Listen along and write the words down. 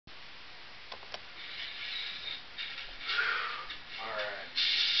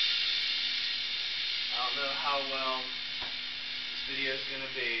how well this video is going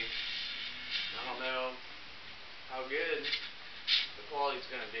to be. I don't know how good the quality is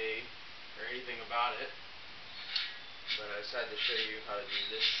going to be or anything about it, but I decided to show you how to do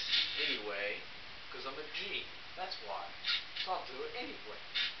this anyway because I'm a G. That's why. So I'll do it anyway.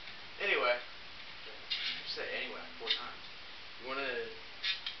 Anyway, I said anyway 4 times. You want to,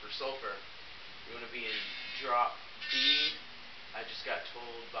 for Sulfer, you want to be in drop B. I just got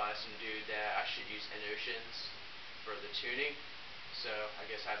told by some dude that I should use Enotions for the tuning, so I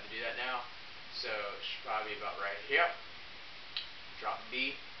guess I have to do that now. So it should probably be about right here. Drop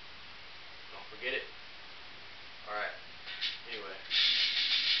B. Don't forget it. Alright, anyway.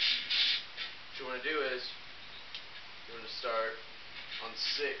 What you want to do is, you want to start on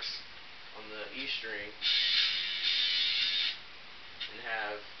 6 on the E string and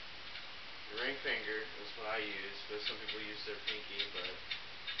have your ring finger is what I use, because some people use their pinky, but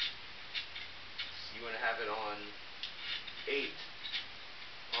you want to have it on 8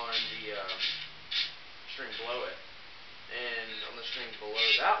 on the string below it, and on the string below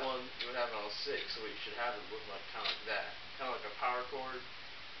that one you would have it on 6. So what you should have it look like kind of like that, kind of like a power chord,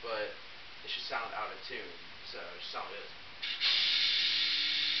 but it should sound out of tune. So it should sound like this.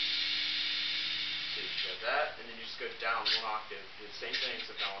 So you should have that, and then you just go down 1 octave, do the same thing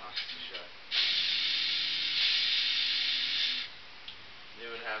except down 1 octave to shut. Then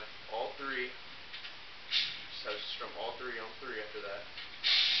you would have all 3. Just have to strum all 3 on 3 after that,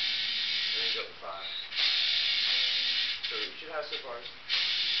 and then go up to 5. So what you should have so far is,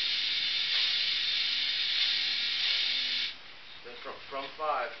 then from 5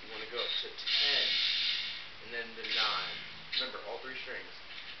 you want to go up to 10, and then to 9. Remember, all 3 strings.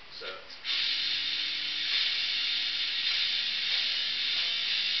 So it's,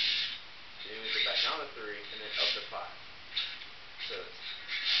 then we go back down to 3, and then up to 5. So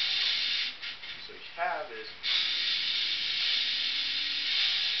what you have is,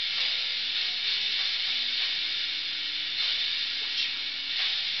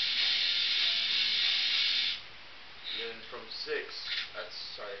 and then from 6, that's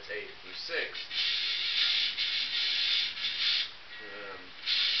 8. From 6,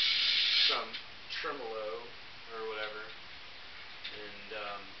 some tremolo or whatever, and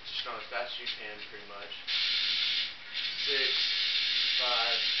just strum as fast as you can, pretty much. 6, 5,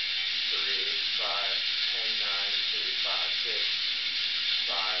 3, 5, 10, 9, 3, 5, 6,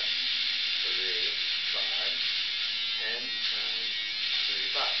 5, 3, 5, 10, 9,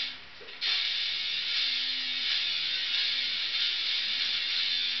 3, 5.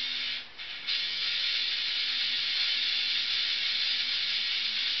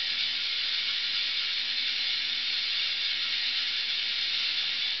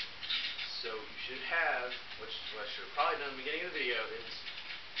 So you should have, which I should have probably done at the beginning of the video, is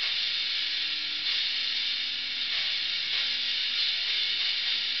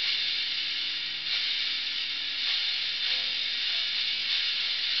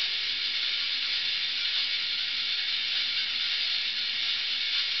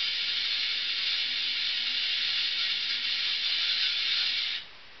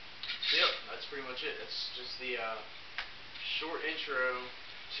yep, that's pretty much it. It's just the short intro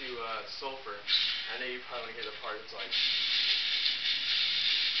to Sulfer. I know you probably want to hear the part that's like,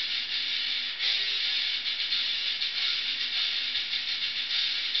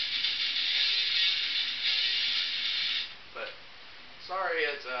 but sorry,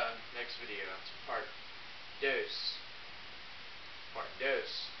 it's next video. It's part dos. Part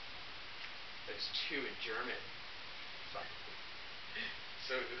dos. It's 2 in German. Sorry.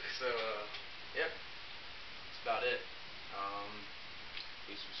 So yep, that's about it.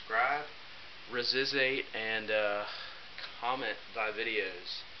 Please subscribe, resizate, and comment my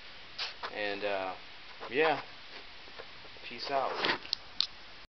videos. And yeah, peace out.